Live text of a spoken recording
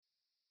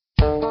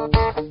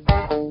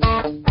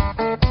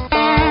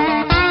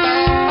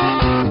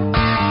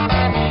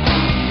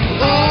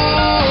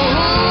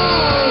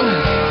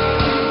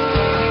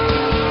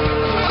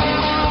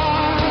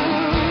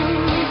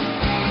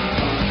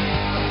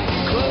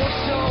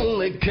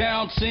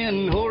counts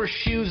in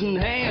horseshoes and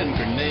hand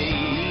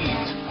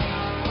grenades.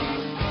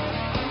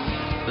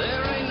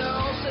 There ain't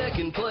no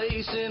second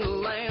place in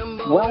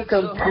Lambeau.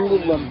 Welcome to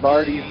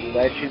Lombardi's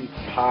Legends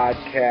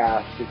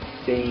Podcast.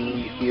 It's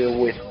Dane here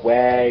with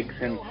Wags.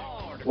 And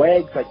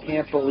Wags, I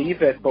can't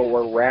believe it, but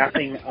we're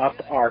wrapping up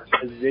our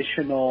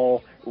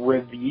positional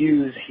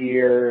reviews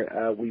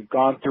here. We've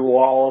gone through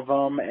all of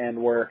them, and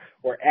we're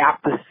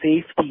at the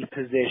safety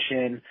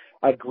position,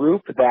 a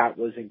group that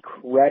was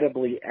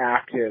incredibly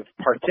active,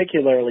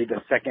 particularly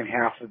the second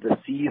half of the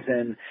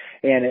season.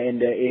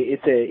 And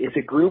it's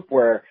a group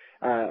where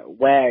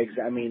Wags,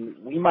 I mean,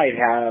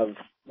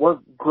 we're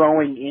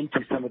growing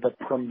into some of the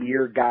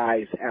premier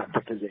guys at the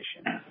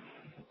position.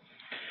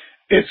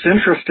 It's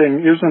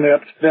interesting, isn't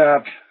it,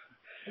 that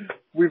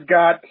we've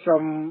got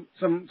some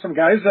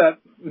guys that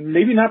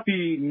maybe not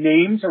be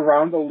names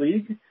around the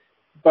league,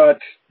 but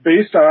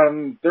based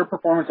on their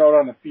performance out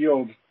on the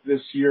field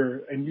this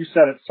year, and you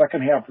said it,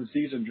 second half of the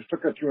season, just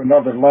took it to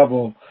another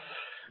level.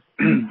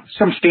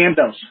 Some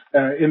standouts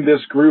in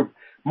this group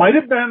might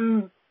have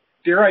been,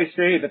 dare I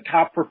say, the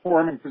top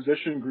performing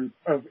position group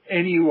of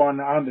anyone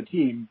on the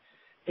team.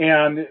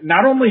 And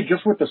not only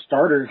just with the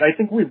starters, I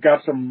think we've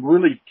got some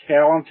really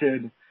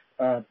talented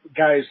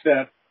guys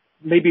that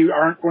maybe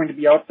aren't going to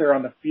be out there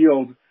on the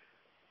field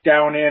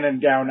down in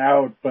and down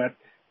out, but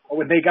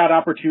when they got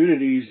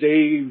opportunities,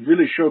 they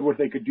really showed what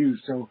they could do.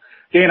 So,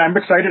 Dan, I'm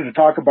excited to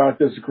talk about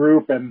this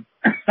group, and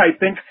I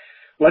think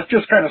let's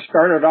just kind of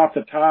start it off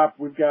the top.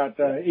 We've got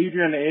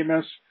Adrian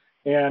Amos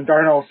and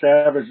Darnell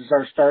Savage as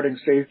our starting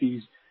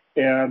safeties,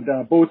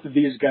 and both of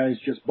these guys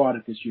just bought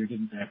it this year,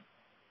 didn't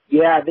they?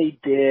 Yeah, they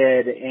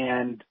did,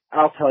 and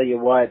I'll tell you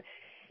what,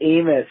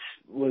 Amos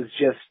was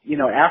just,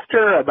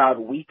 after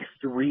about week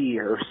 3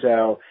 or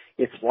so,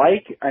 it's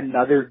like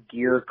another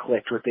gear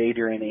clicked with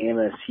Adrian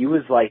Amos. He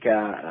was like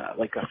a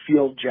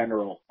field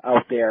general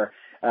out there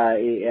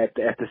at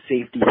the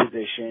safety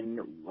position,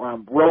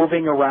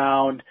 roving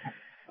around,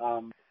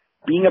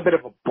 being a bit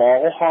of a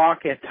ball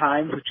hawk at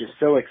times, which is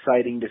so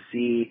exciting to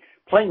see,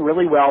 playing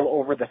really well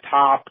over the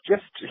top.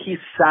 He's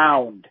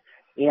sound.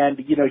 And,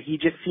 he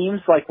just seems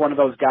like one of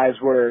those guys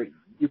where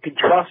you can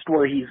trust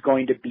where he's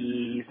going to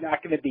be. He's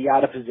not going to be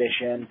out of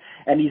position,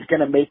 and he's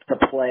going to make the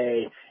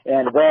play.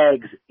 And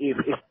Wags, if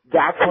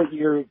that's what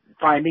you're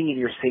finding in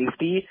your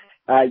safety,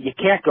 you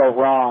can't go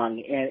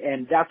wrong.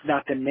 And that's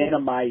not to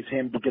minimize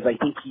him, because I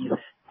think he's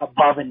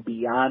above and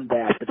beyond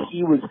that. But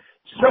he was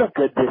so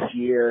good this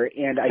year,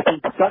 and I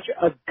think such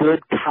a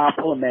good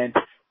complement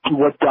to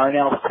what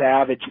Darnell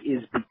Savage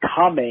is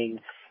becoming.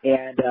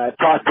 And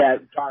thought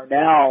that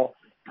Darnell,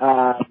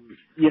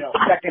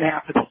 second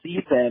half of the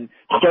season,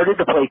 started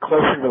to play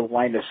closer to the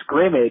line of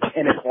scrimmage,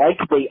 and it's like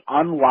they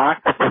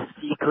unlocked the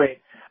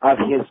secret of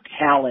his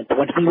talent.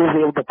 When he was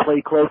able to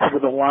play closer to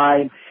the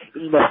line,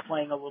 Amos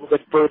playing a little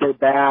bit further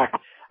back,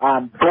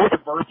 both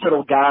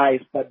versatile guys,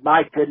 but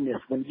my goodness,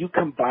 when you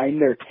combine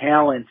their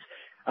talents,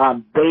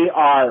 they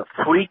are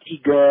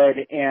freaky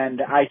good,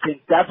 and I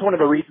think that's one of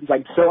the reasons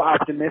I'm so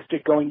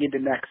optimistic going into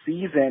next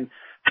season,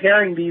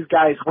 pairing these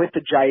guys with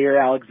the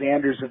Jair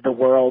Alexanders of the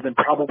world and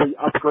probably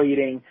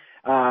upgrading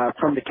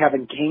from the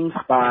Kevin King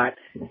spot.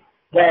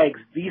 Wags,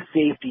 these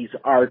safeties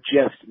are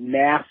just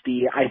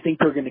nasty. I think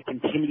they're going to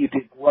continue to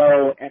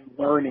grow and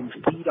learn and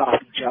feed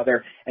off each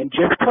other and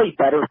just play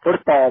better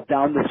football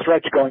down the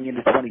stretch going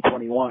into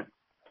 2021.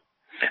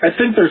 I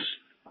think they're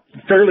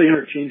fairly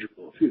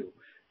interchangeable, too,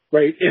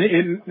 right?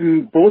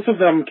 And both of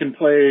them can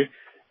play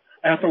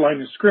at the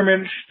line of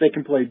scrimmage. They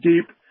can play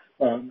deep.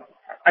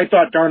 I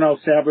thought Darnell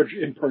Savage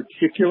in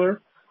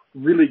particular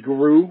really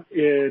grew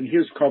in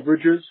his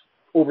coverages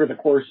over the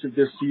course of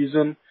this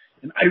season,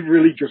 and I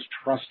really just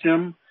trust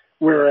him,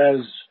 whereas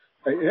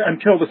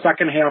until the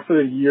second half of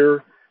the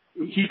year,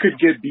 he could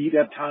get beat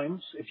at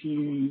times if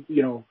he,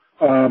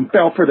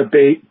 fell for the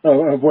bait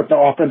of what the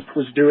offense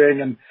was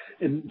doing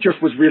and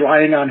just was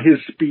relying on his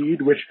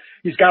speed, which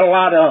he's got a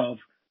lot of,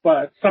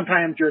 but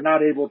sometimes you're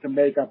not able to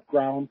make up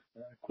ground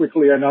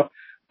quickly enough.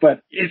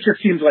 But it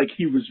just seems like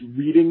he was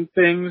reading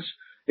things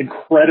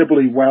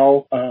incredibly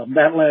well.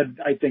 That led,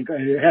 I think,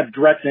 had a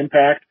direct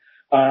impact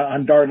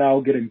on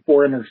Darnell getting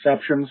 4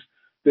 interceptions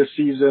this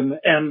season.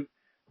 And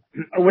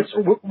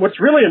what's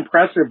really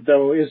impressive,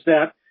 though, is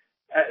that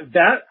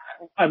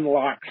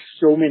unlocks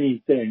so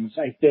many things,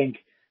 I think,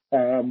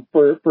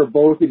 for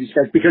both of these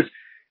guys, because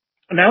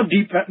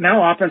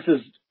now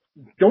offenses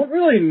don't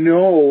really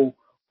know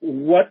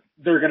what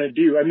they're going to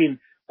do. I mean,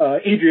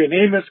 Adrian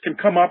Amos can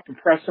come up and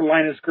press the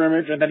line of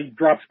scrimmage, and then he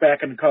drops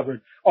back in the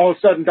cover. All of a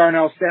sudden,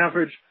 Darnell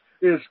Savage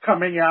is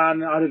coming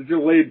on a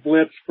delayed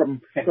blitz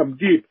from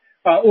deep,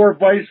 or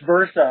vice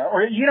versa.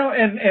 Or,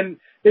 and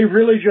they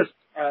really just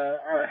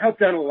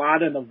helped out a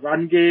lot in the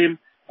run game.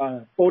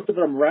 Both of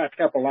them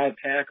racked up a lot of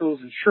tackles.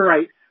 And sure,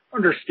 I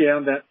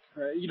understand that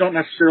you don't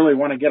necessarily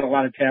want to get a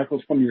lot of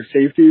tackles from your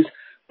safeties,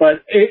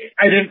 but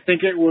I didn't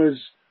think it was,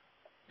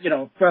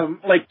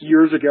 from like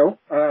years ago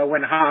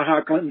when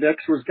Clinton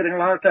Dix was getting a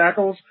lot of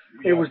tackles.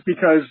 It was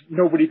because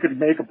nobody could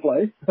make a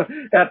play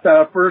at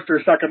the first or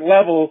second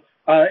level,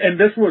 And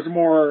this was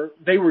more,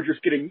 they were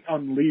just getting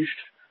unleashed,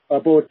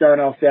 both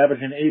Darnell Savage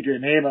and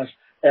Adrian Amos,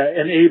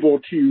 and able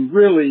to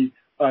really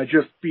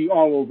just be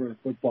all over the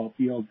football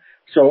field.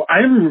 So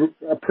I'm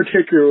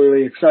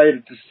particularly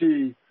excited to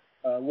see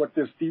what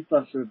this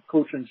defensive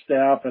coaching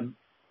staff and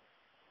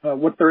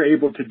what they're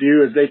able to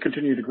do as they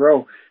continue to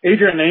grow.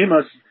 Adrian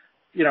Amos,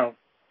 you know,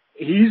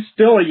 he's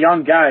still a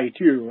young guy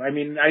too. I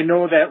mean, I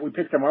know that we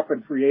picked him up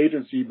in free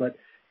agency, but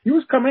he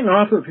was coming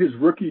off of his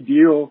rookie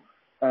deal.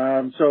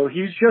 So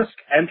he's just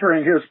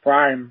entering his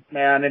prime,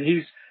 man, and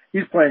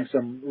he's playing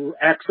some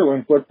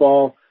excellent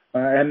football.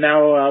 And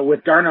now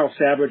with Darnell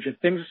Savage,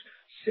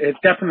 it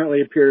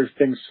definitely appears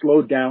things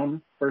slowed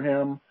down for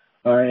him,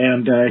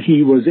 and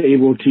he was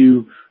able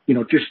to, you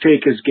know, just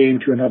take his game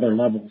to another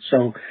level.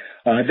 So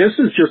this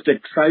is just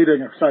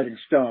exciting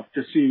stuff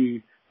to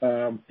see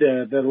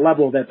the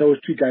level that those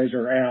two guys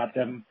are at,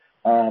 and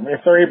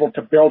if they're able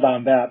to build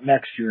on that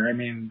next year, I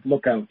mean,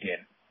 look out,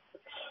 Dan.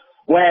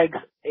 Wags,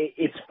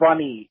 it's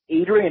funny.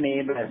 Adrian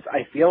Amos,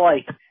 I feel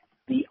like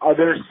the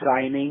other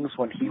signings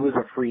when he was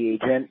a free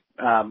agent,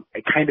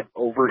 it kind of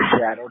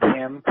overshadowed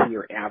him to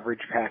your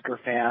average Packer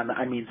fan.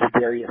 I mean,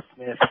 Za'Darius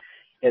Smith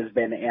has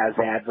been as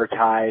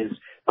advertised.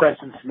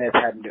 Preston Smith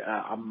had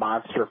a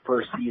monster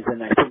first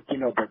season. I think, you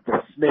know,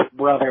 the Smith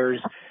brothers,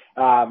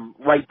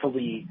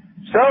 rightfully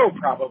so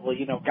probably,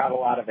 you know, got a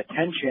lot of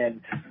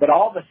attention. But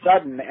all of a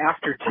sudden,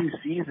 after 2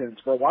 seasons,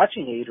 we're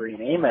watching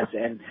Adrian Amos.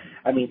 And,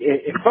 I mean,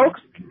 if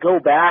folks go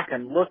back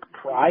and look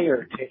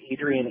prior to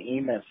Adrian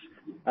Amos,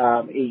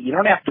 you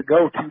don't have to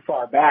go too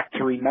far back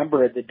to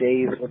remember the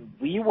days when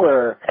we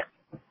were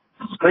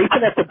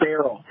scraping at the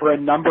barrel for a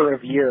number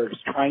of years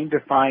trying to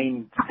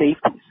find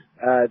safeties.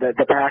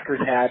 The Packers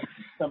had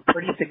some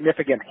pretty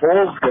significant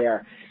holes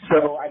there.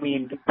 So, I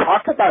mean,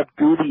 talk about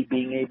Goody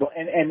being able,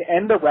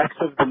 and the rest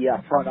of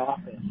the front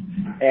office,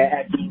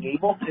 at being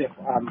able to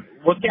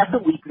look at the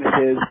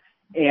weaknesses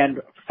and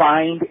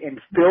find and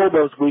fill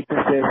those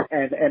weaknesses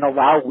and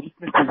allow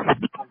weaknesses to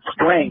become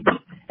strengths.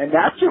 And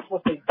that's just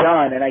what they've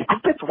done, and I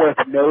think it's worth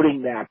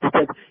noting that,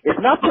 because it's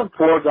not some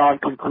foregone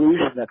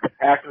conclusion that the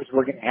Packers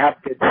were going to have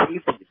good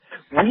safeties.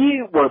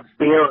 We were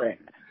barren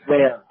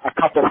there a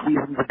couple of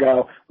seasons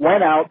ago,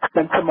 went out,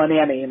 spent some money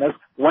on Amos,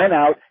 went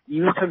out,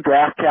 used some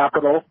draft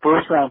capital,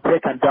 first-round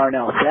pick on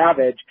Darnell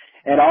Savage,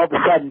 and all of a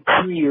sudden,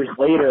 2 years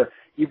later,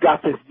 you've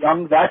got this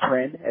young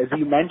veteran, as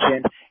you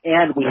mentioned,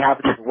 and we have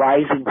this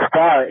rising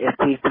star at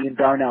safety in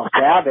Darnell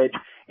Savage.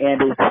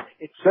 And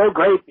it's so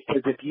great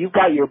because if you've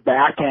got your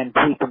back end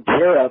taken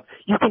care of,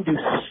 you can do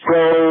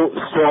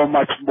so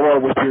much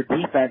more with your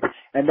defense.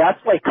 And that's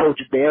why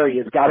Coach Barry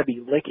has got to be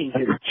licking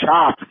his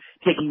chops,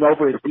 taking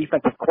over as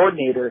defensive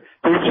coordinator.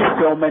 There's just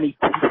so many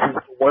pieces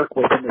to work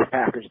with in this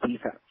Packers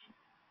defense.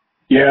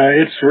 Yeah,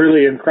 it's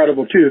really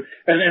incredible too.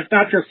 And it's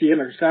not just the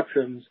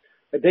interceptions.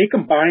 They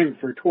combined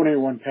for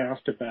 21 pass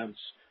defense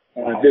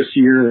this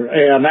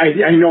year. And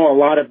I know a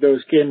lot of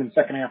those came in the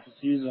second half of the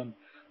season.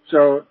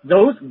 So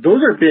those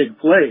are big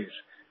plays.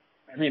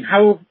 I mean,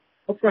 how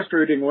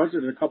frustrating was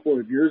it a couple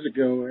of years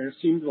ago? It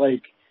seemed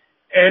like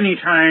any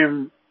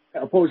time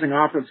opposing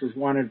offenses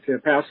wanted to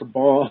pass a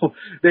ball,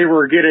 they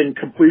were getting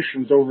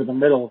completions over the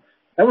middle.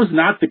 That was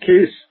not the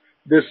case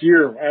this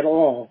year at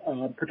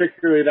all,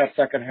 particularly that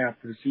second half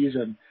of the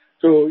season.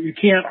 So you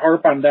can't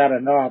harp on that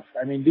enough.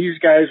 I mean, these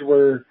guys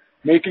were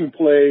making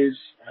plays,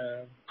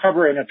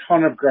 covering a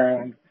ton of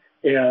ground,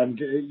 and,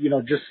 you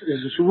know, just is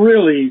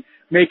really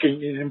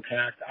making an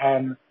impact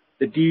on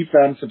the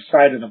defensive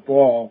side of the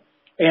ball.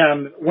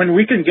 And when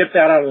we can get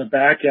that out of the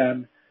back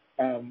end,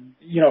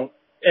 you know,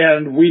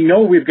 and we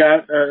know we've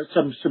got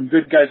some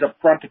good guys up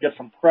front to get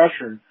some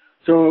pressure.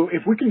 So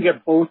if we can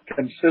get both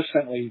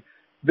consistently,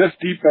 this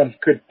defense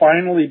could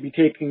finally be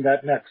taking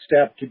that next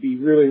step to be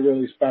really,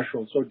 really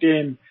special. So,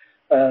 Dane,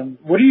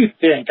 what do you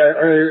think?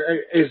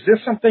 Is this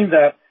something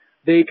that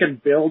they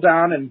can build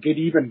on and get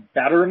even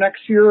better next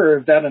year, or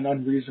is that an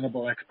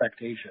unreasonable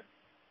expectation?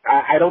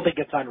 I don't think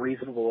it's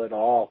unreasonable at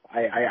all.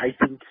 I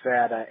think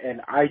that, and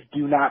I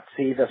do not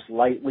say this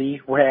lightly,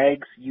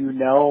 Wags, you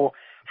know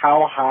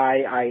how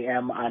high I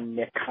am on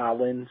Nick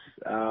Collins,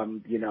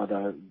 you know,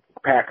 the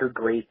Packer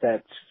great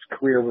that's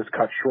career was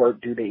cut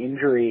short due to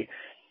injury.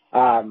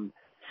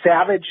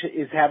 Savage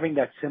is having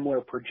that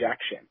similar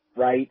projection,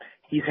 right?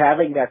 He's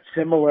having that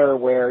similar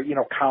where, you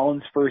know,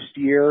 Collins' first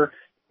year,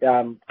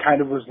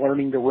 kind of was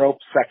learning the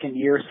ropes, second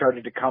year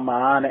started to come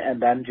on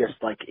and then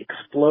just like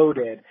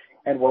exploded.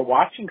 And we're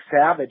watching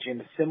Savage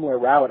in a similar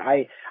route.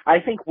 I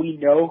think we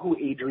know who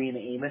Adrian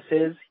Amos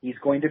is. He's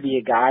going to be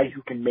a guy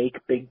who can make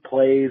big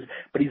plays,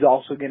 but he's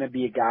also going to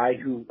be a guy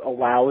who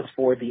allows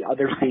for the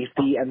other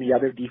safety and the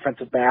other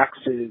defensive backs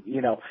to,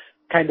 you know,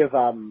 kind of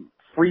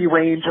free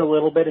range a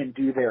little bit and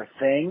do their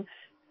thing.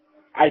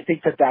 I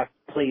think that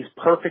plays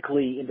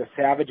perfectly into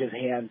Savage's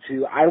hands,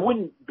 who I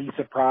wouldn't be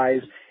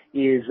surprised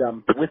is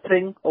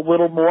blitzing a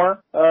little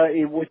more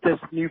with this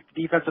new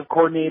defensive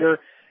coordinator.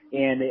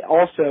 And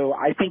also,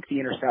 I think the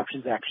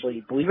interceptions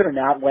actually, believe it or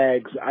not,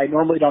 Wags, I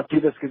normally don't do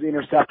this because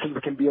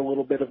interceptions can be a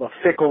little bit of a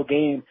fickle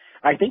game.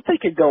 I think they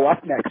could go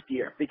up next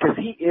year because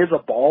he is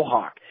a ball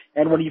hawk.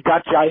 And when you've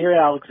got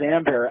Jair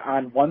Alexander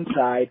on one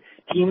side,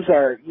 teams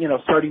are,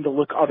 starting to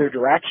look other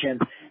directions.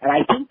 And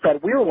I think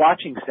that we were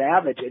watching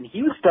Savage, and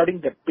he was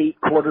starting to bait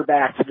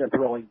quarterbacks into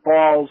throwing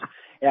balls,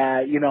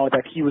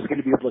 that he was going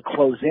to be able to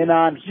close in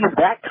on. He's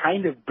that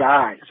kind of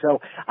guy. So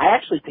I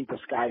actually think the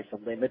sky's the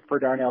limit for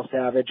Darnell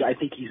Savage. I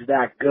think he's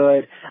that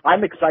good.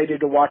 I'm excited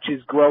to watch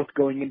his growth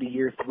going into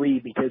year 3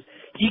 because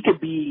he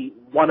could be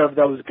one of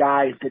those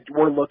guys that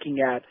we're looking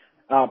at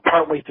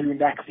partway through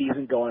next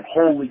season going,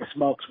 holy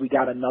smokes, we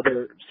got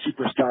another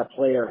superstar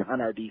player on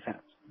our defense.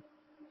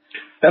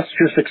 That's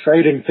just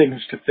exciting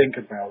things to think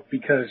about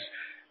because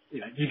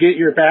you get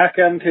your back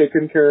end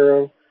taken care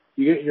of,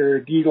 you get your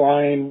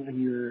D-line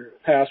and your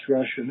pass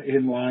rush and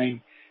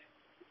in-line,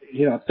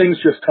 things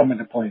just come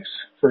into place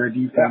for a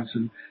defense.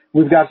 Yeah. And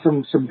we've got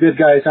some good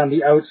guys on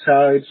the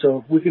outside,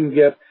 so if we can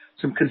get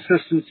some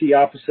consistency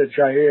opposite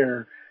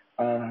Jair,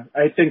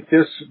 I think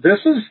this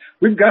is,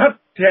 we've got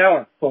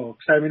talent,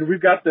 folks. I mean,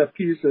 we've got the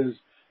pieces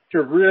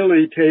to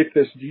really take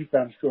this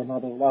defense to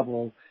another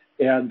level.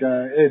 And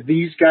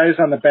these guys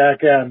on the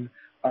back end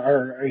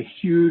are a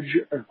huge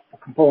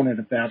component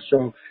of that.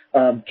 So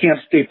can't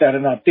state that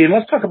enough. Dane,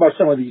 let's talk about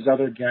some of these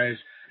other guys.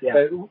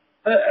 Yeah.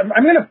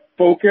 I'm going to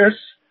focus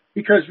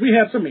because we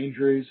had some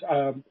injuries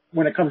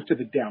when it comes to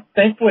the depth.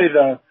 Thankfully,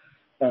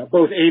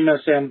 both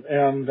Amos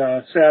and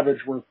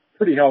Savage were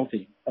pretty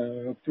healthy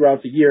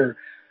throughout the year.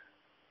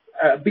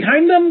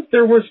 Behind them,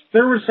 there was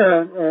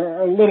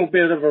a little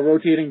bit of a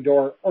rotating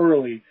door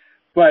early,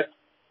 but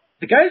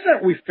the guys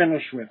that we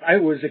finished with, I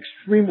was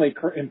extremely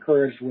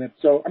encouraged with.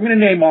 So I'm going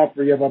to name all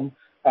 3 of them,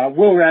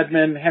 Will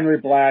Redmond, Henry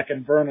Black,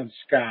 and Vernon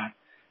Scott.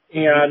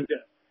 And,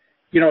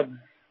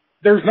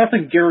 there's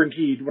nothing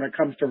guaranteed when it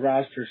comes to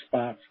roster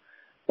spots.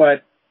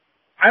 But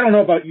I don't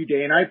know about you,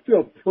 Dane. I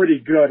feel pretty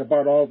good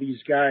about all these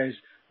guys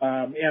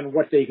and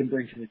what they can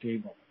bring to the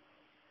table.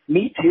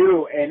 Me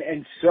too,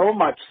 and so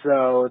much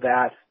so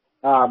that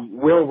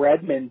Will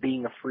Redmond,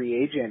 being a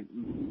free agent,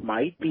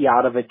 might be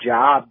out of a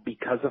job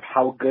because of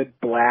how good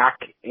Black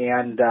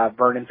and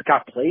Vernon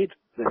Scott played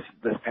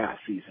this past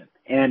season.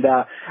 And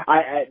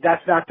I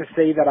that's not to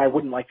say that I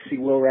wouldn't like to see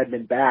Will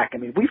Redmond back. I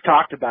mean, we've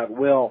talked about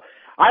Will.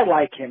 I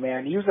like him,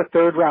 man. He was a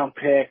 3rd-round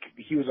pick.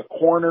 He was a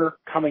corner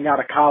coming out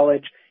of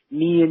college,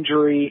 knee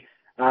injury,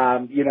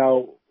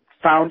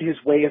 found his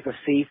way as a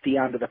safety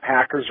onto the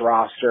Packers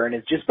roster, and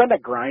has just been a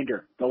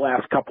grinder the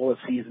last couple of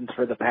seasons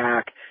for the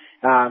Pack.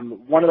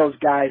 One of those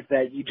guys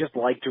that you just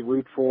like to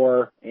root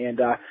for, and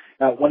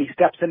when he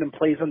steps in and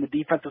plays on the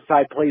defensive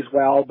side, plays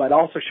well, but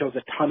also shows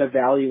a ton of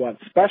value on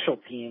special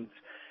teams.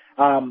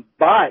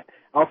 But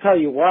I'll tell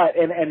you what,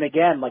 and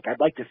again, I'd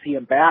like to see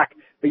him back,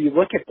 but you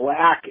look at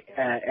Black,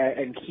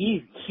 and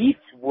he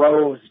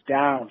throws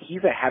down.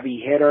 He's a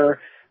heavy hitter,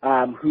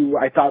 who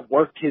I thought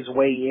worked his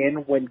way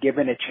in when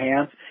given a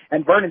chance.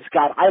 And Vernon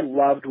Scott, I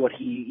loved what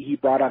he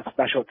brought on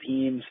special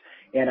teams,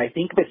 and I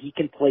think that he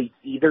can play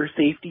either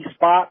safety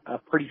spot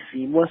pretty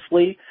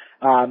seamlessly.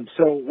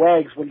 So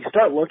Wags, when you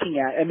start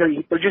looking at, and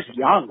they're just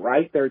young,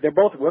 right? They're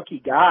both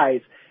rookie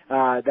guys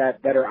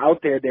that are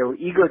out there. They were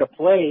eager to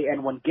play,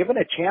 and when given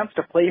a chance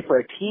to play for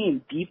a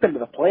team deep into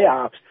the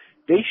playoffs,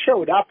 they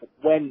showed up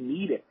when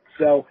needed.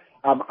 So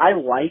I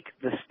like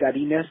the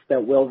steadiness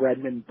that Will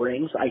Redmond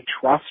brings. I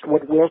trust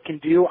what Will can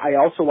do. I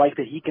also like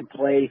that he can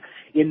play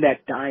in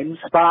that dime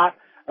spot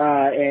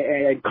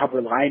and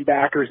cover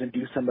linebackers and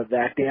do some of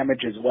that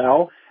damage as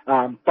well.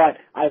 But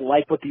I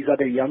like what these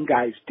other young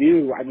guys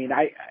do. I mean,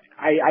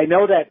 I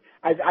know that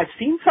I've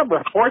seen some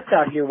reports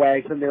out here,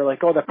 Wags, and they're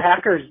like, oh, the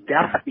Packers'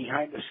 depth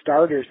behind the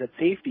starters at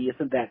safety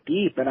isn't that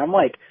deep. And I'm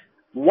like,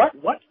 what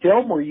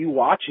film were you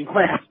watching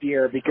last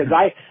year? Because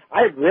I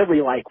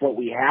really like what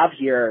we have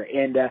here.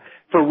 And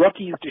for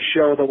rookies to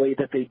show the way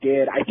that they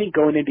did, I think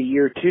going into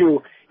year 2,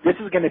 this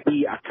is going to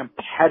be a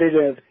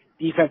competitive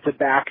defensive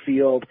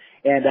backfield,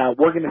 and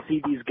we're going to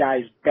see these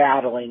guys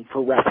battling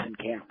for reps in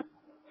camp.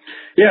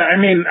 Yeah, I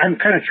mean, I'm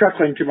kind of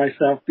chuckling to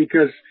myself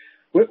because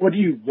what do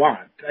you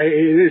want?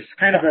 It's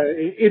kind of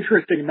an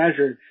interesting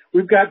measure.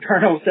 We've got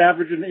Darnell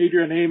Savage and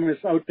Adrian Amos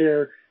out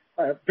there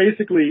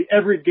basically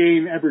every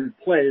game, every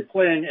play,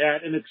 playing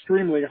at an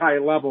extremely high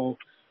level.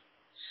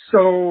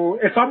 So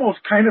it's almost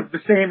kind of the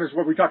same as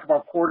what we talk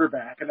about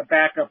quarterback and a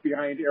backup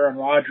behind Aaron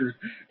Rodgers.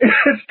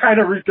 It's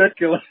kind of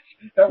ridiculous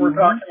that we're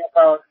talking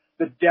about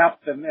the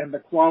depth and the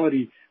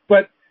quality.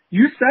 But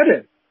you said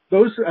it.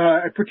 Those,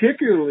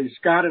 particularly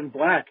Scott and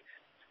Black,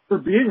 for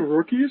being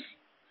rookies,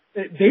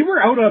 they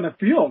were out on the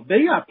field.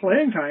 They got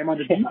playing time on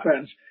the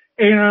defense.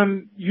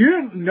 And you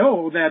didn't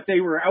know that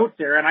they were out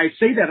there. And I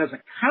say that as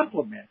a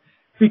compliment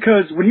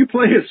because when you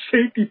play a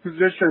safety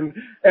position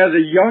as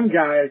a young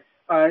guy,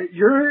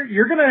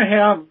 you're going to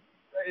have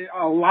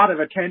a lot of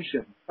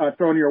attention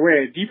thrown your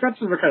way.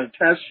 Defenses are going to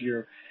test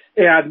you.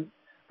 And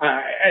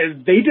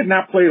they did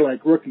not play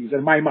like rookies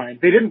in my mind.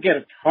 They didn't get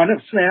a ton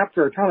of snaps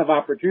or a ton of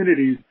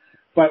opportunities.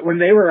 But when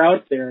they were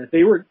out there,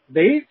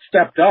 they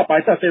stepped up. I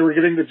thought they were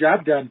getting the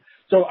job done.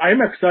 So I'm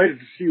excited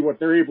to see what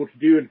they're able to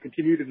do and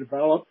continue to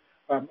develop.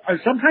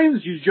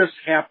 Sometimes you just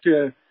have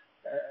to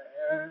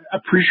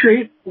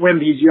appreciate when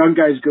these young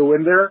guys go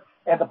in there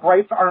and the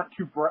lights aren't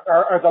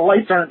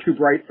too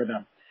bright for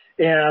them.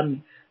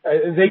 And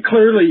they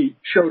clearly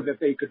showed that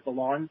they could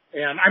belong.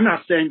 And I'm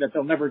not saying that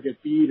they'll never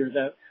get beat or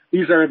that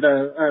these are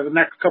the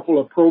next couple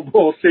of Pro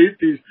Bowl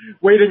safeties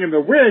waiting in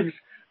the wings.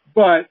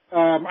 But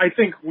I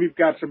think we've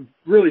got some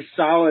really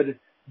solid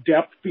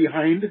depth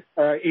behind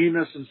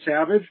Amos and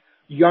Savage.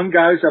 Young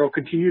guys that'll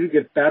continue to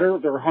get better.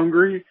 They're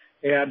hungry,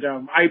 and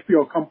I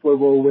feel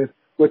comfortable with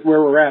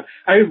where we're at.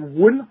 I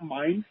wouldn't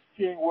mind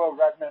seeing Will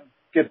Redmond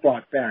get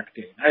brought back,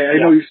 Dane. I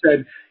know you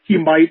said he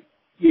might,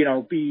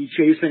 be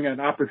chasing an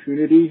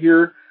opportunity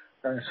here.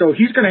 So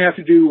he's going to have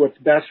to do what's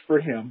best for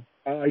him.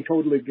 I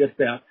totally get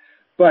that.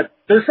 But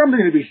there's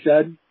something to be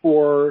said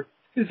for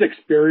his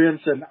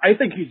experience, and I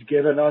think he's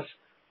given us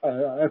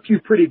a few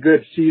pretty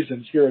good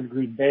seasons here in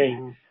Green Bay.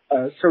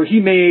 So he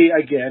may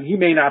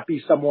not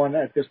be someone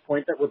at this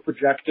point that we're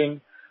projecting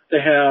to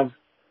have,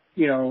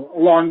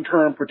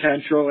 long-term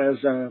potential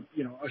as a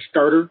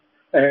starter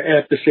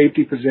at the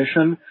safety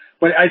position.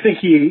 But I think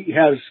he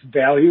has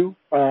value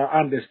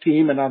on this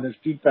team and on this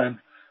defense.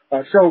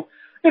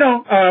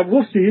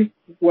 We'll see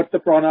what the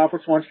front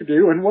office wants to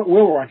do and what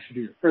Will wants to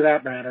do, for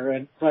that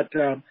matter. But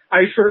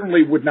I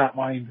certainly would not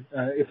mind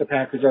if the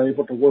Packers are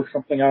able to work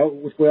something out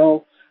with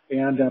Will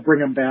and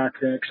bring him back,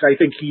 because I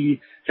think he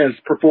has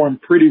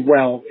performed pretty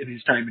well in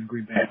his time in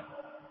Green Bay.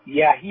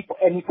 Yeah, he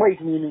plays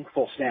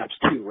meaningful snaps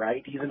too,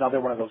 right? He's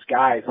another one of those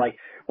guys. Like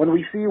when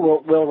we see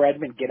Will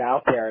Redmond get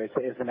out there as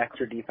an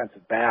extra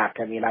defensive back,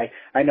 I mean,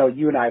 I know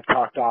you and I have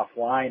talked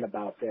offline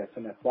about this,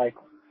 and it's like,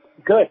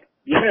 good.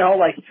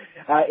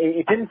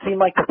 It didn't seem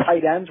like the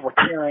tight ends were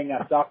tearing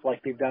us up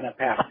like they've done in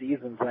past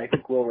seasons, and I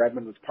think Will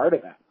Redmond was part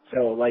of that.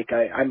 So,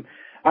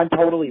 I'm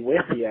totally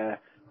with you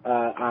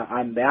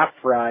on that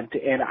front.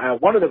 And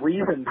one of the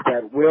reasons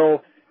that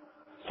Will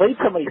played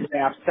so many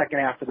snaps second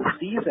half of the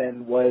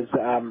season was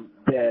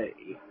the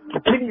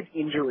continued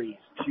injuries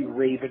to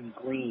Raven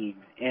Green.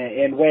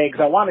 And Wags,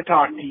 I want to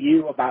talk to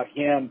you about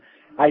him.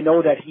 I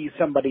know that he's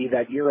somebody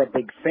that you're a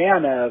big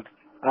fan of,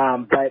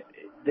 but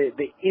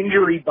the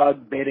injury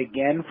bug bit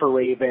again for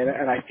Raven,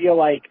 and I feel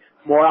like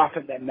more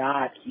often than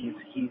not he's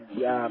in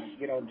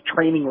the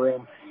training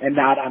room and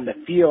not on the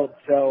field.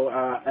 So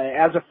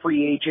as a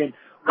free agent,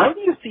 how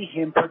do you see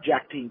him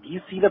projecting? Do you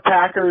see the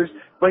Packers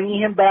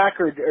bringing him back,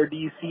 or do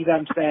you see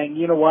them saying,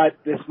 you know what,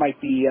 this might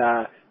be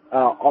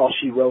all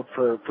she wrote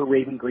for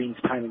Raven Green's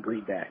time in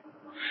Green Bay?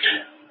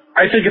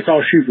 I think it's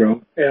all she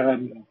wrote.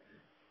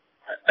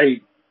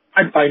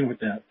 I'm fine with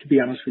that, to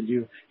be honest with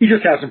you. He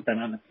just hasn't been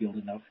on the field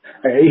enough.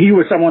 He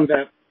was someone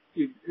that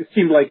it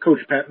seemed like Coach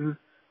Penton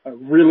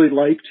really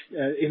liked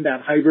in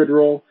that hybrid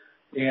role,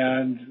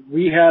 and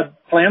we had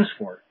plans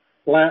for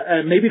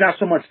it. Maybe not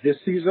so much this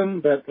season,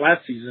 but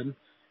last season,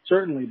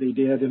 certainly they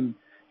did, and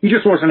he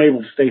just wasn't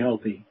able to stay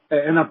healthy.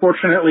 And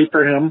unfortunately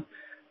for him,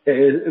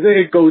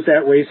 it goes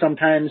that way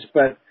sometimes,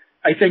 but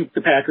I think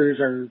the Packers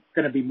are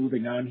going to be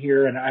moving on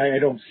here, and I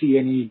don't see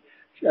any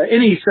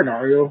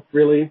scenario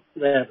really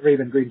that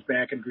Raven Green's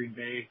back in Green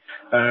Bay.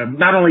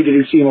 Not only did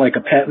he seem like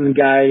a Penton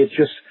guy, it's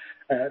just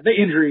the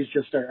injuries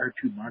just are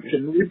too much,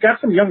 and we've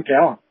got some young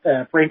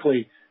talent,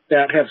 frankly,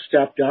 that have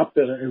stepped up.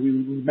 We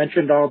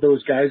mentioned all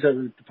those guys that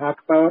we talk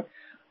about.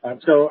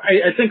 So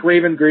I think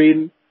Raven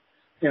Green,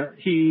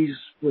 he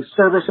was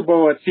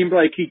serviceable. It seemed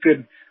like he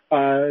could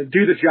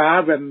do the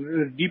job, and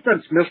the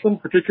defense missed him,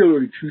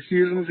 particularly 2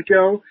 seasons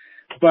ago.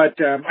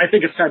 But I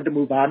think it's time to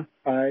move on,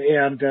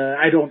 and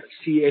I don't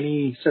see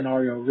any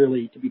scenario,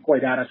 really, to be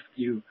quite honest with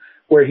you,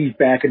 where he's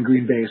back in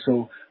Green Bay.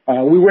 So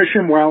we wish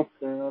him well,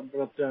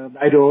 but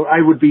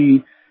I'd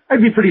be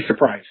pretty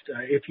surprised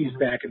if he's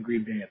back in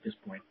Green Bay at this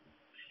point.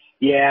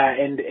 Yeah,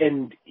 and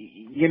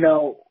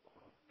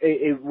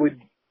it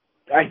would.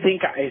 I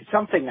think it's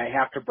something I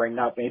have to bring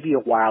up, maybe a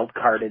wild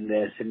card in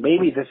this, and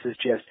maybe this is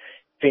just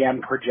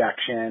fan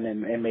projection,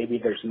 and maybe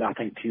there's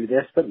nothing to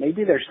this, but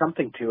maybe there's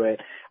something to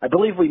it. I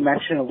believe we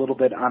mentioned a little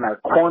bit on our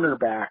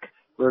cornerback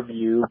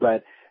review,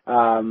 but,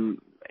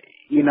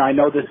 I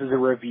know this is a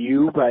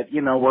review, but,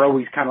 we're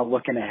always kind of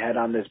looking ahead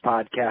on this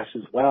podcast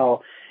as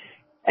well.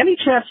 Any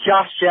chance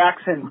Josh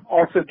Jackson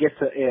also gets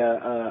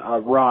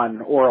a run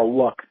or a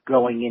look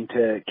going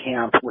into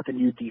camp with a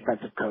new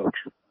defensive coach?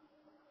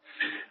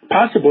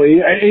 Possibly.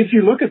 If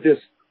you look at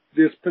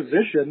this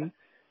position,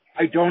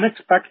 I don't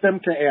expect them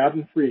to add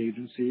in free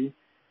agency.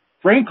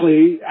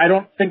 Frankly, I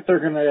don't think they're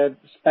going to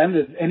spend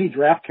any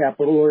draft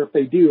capital, or if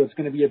they do, it's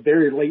going to be a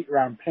very late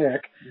round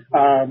pick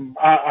on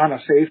a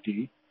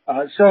safety.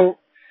 So,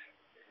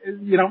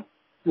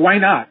 why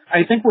not?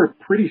 I think we're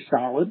pretty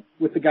solid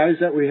with the guys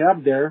that we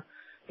have there.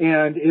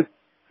 And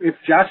if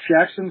Josh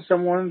Jackson's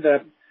someone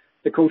that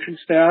the coaching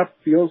staff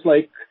feels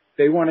like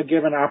they want to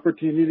give an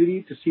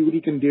opportunity to see what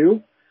he can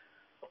do,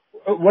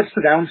 what's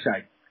the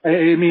downside?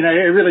 I mean,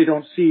 I really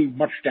don't see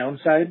much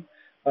downside.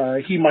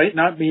 He might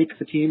not make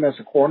the team as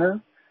a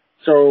corner,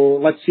 so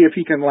let's see if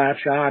he can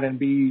latch on and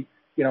be,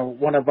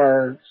 one of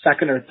our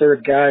second or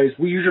third guys.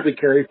 We usually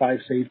carry 5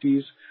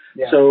 safeties,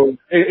 so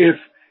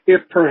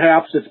if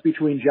perhaps it's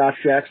between Josh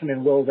Jackson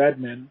and Will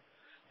Redmond,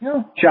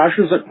 Josh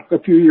is a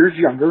few years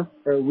younger.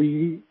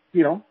 Goody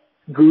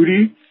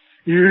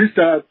used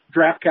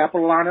draft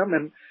capital on him,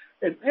 and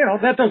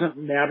that doesn't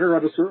matter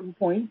at a certain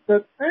point.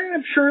 But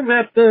I'm sure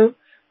that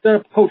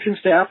the coaching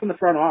staff and the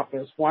front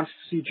office wants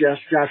to see Josh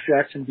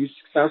Jackson be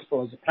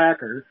successful as a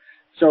Packer.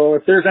 So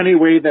if there's any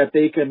way that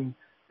they can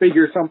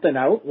figure something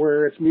out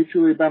where it's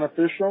mutually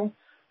beneficial,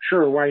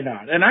 sure, why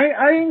not? And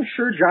I'm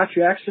sure Josh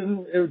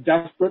Jackson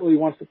desperately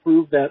wants to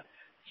prove that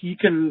he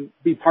can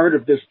be part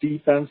of this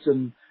defense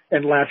and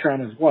latch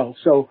on as well.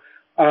 So,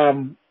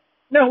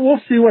 now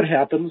we'll see what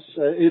happens.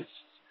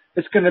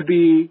 It's going to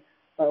be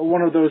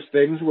one of those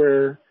things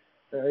where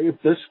if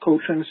this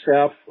coaching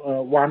staff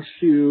wants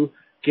to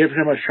give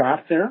him a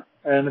shot there,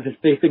 and if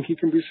they think he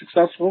can be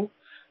successful,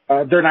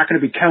 they're not going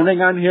to be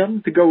counting on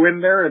him to go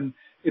in there and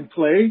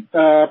play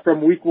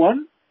from week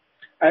one.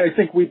 I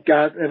think we've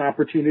got an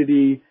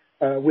opportunity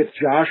with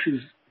Josh.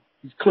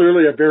 He's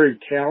clearly a very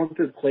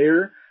talented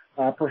player.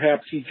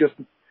 Perhaps he just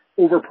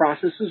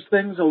overprocesses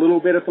things a little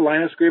bit at the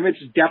line of scrimmage.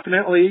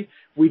 Definitely,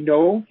 we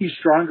know he's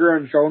stronger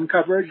in zone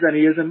coverage than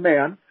he is in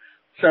man.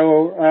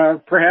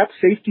 So perhaps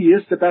safety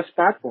is the best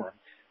spot for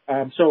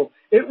him. So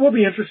it will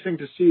be interesting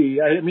to see.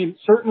 I mean,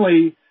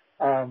 certainly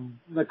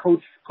the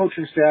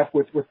coaching staff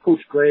with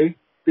Coach Gray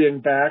being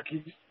back,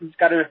 he's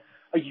got a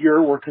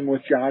year working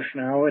with Josh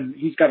now, and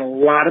he's got a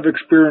lot of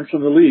experience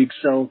in the league.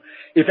 So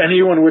if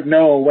anyone would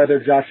know whether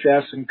Josh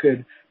Jackson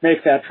could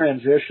make that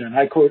transition,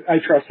 I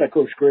trust that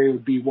Coach Gray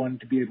would be one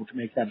to be able to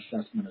make that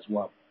assessment as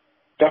well.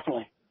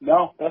 Definitely.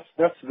 No, that's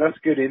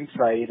good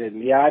insight,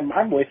 and yeah,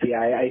 I'm with you.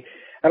 I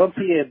don't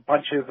see a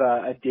bunch of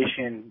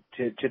addition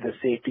to the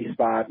safety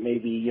spot.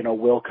 Maybe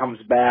Will comes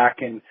back,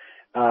 and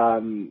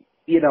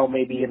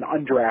maybe an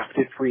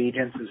undrafted free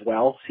agents as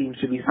well seems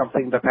to be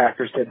something the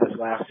Packers did this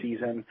last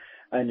season,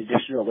 in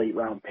addition to a late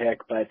round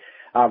pick. But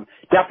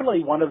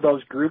definitely one of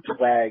those groups,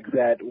 Wags,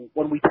 that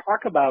when we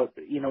talk about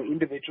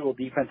individual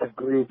defensive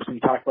groups, we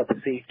talk about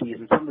the safeties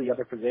and some of the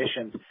other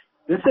positions.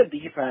 This is a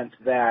defense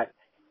that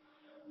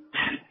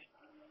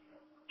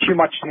too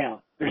much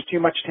talent. There's too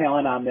much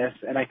talent on this,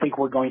 and I think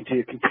we're going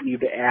to continue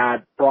to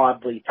add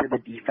broadly to the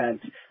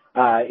defense,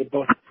 in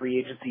both free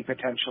agency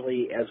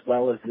potentially as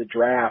well as the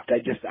draft. I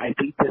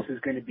think this is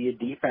going to be a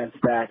defense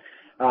that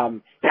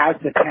has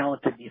the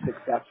talent to be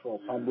successful.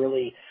 So I'm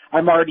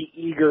already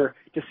eager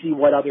to see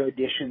what other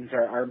additions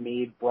are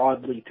made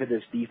broadly to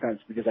this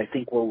defense, because I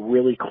think we're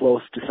really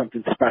close to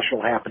something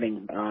special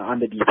happening on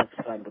the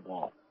defensive side of the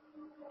ball.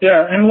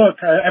 Yeah, and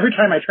look, every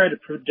time I try to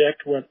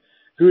predict what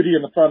Goody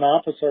and the front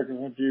office are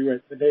going to do,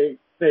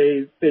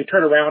 they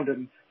turn around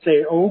and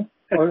say, "Oh,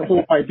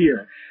 hold my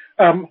beer."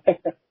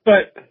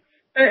 But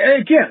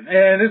again,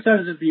 and this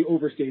doesn't be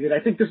overstated, I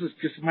think this is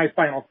just my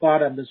final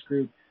thought on this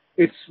group.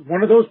 It's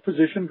one of those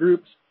position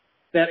groups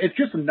that it's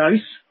just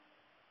nice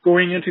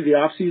going into the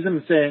off season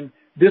and saying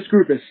this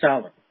group is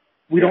solid.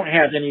 We don't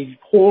have any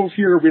holes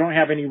here. We don't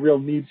have any real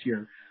needs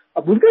here.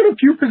 We've got a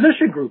few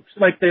position groups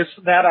like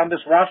that on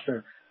this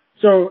roster.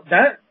 So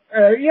that,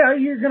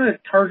 you're going to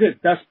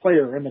target best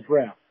player in the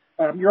draft.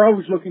 You're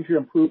always looking to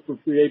improve for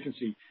free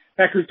agency.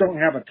 Packers don't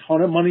have a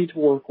ton of money to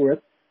work with,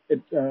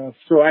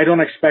 so I don't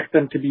expect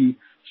them to be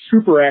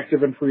super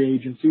active in free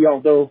agency,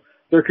 although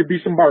there could be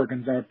some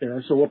bargains out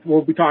there. So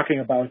we'll be talking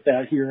about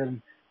that here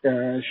in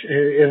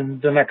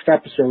the next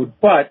episode.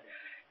 But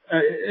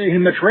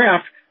in the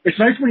draft, it's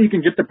nice when you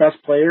can get the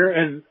best player.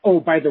 And, oh,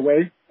 by the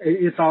way,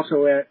 it's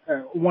also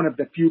one of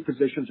the few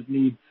positions of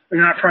need.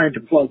 You're not trying to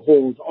plug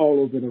holes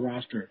all over the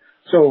roster.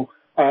 So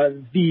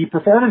the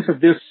performance of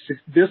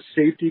this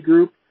safety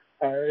group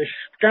has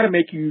got to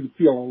make you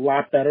feel a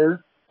lot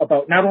better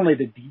about not only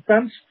the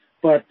defense,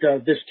 but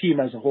this team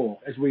as a whole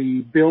as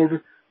we build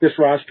this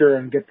roster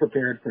and get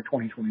prepared for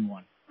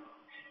 2021.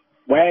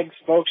 Wags,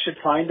 folks should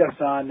find us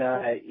on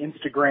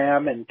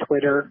Instagram and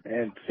Twitter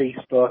and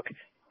Facebook.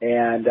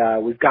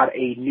 And we've got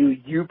a new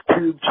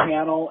YouTube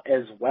channel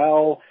as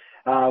well,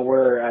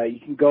 where you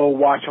can go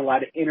watch a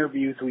lot of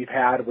interviews we've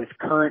had with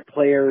current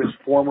players,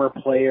 former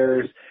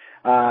players.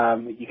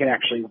 You can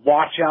actually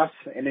watch us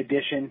in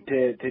addition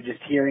to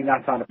just hearing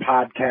us on a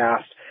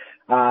podcast.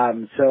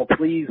 So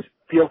please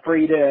feel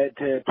free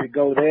to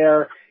go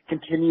there,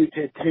 continue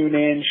to tune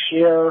in,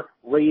 share,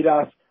 rate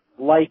us,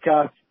 like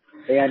us.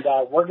 And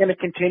we're going to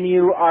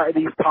continue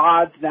these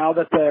pods now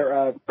that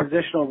the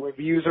positional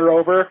reviews are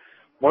over.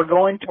 We're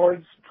going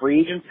towards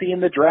free agency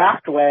and the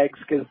draft, Wags,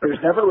 because there's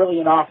never really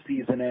an off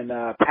season in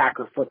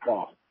Packer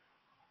football.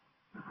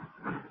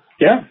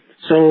 Yeah,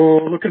 so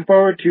looking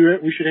forward to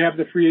it. We should have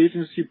the free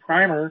agency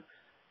primer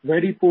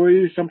ready for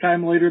you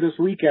sometime later this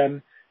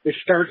weekend. It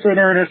starts in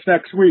earnest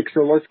next week,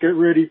 so let's get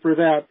ready for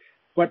that.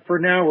 But for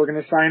now, we're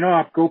going to sign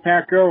off. Go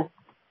Pack, go.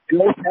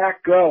 Go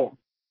Pack, go.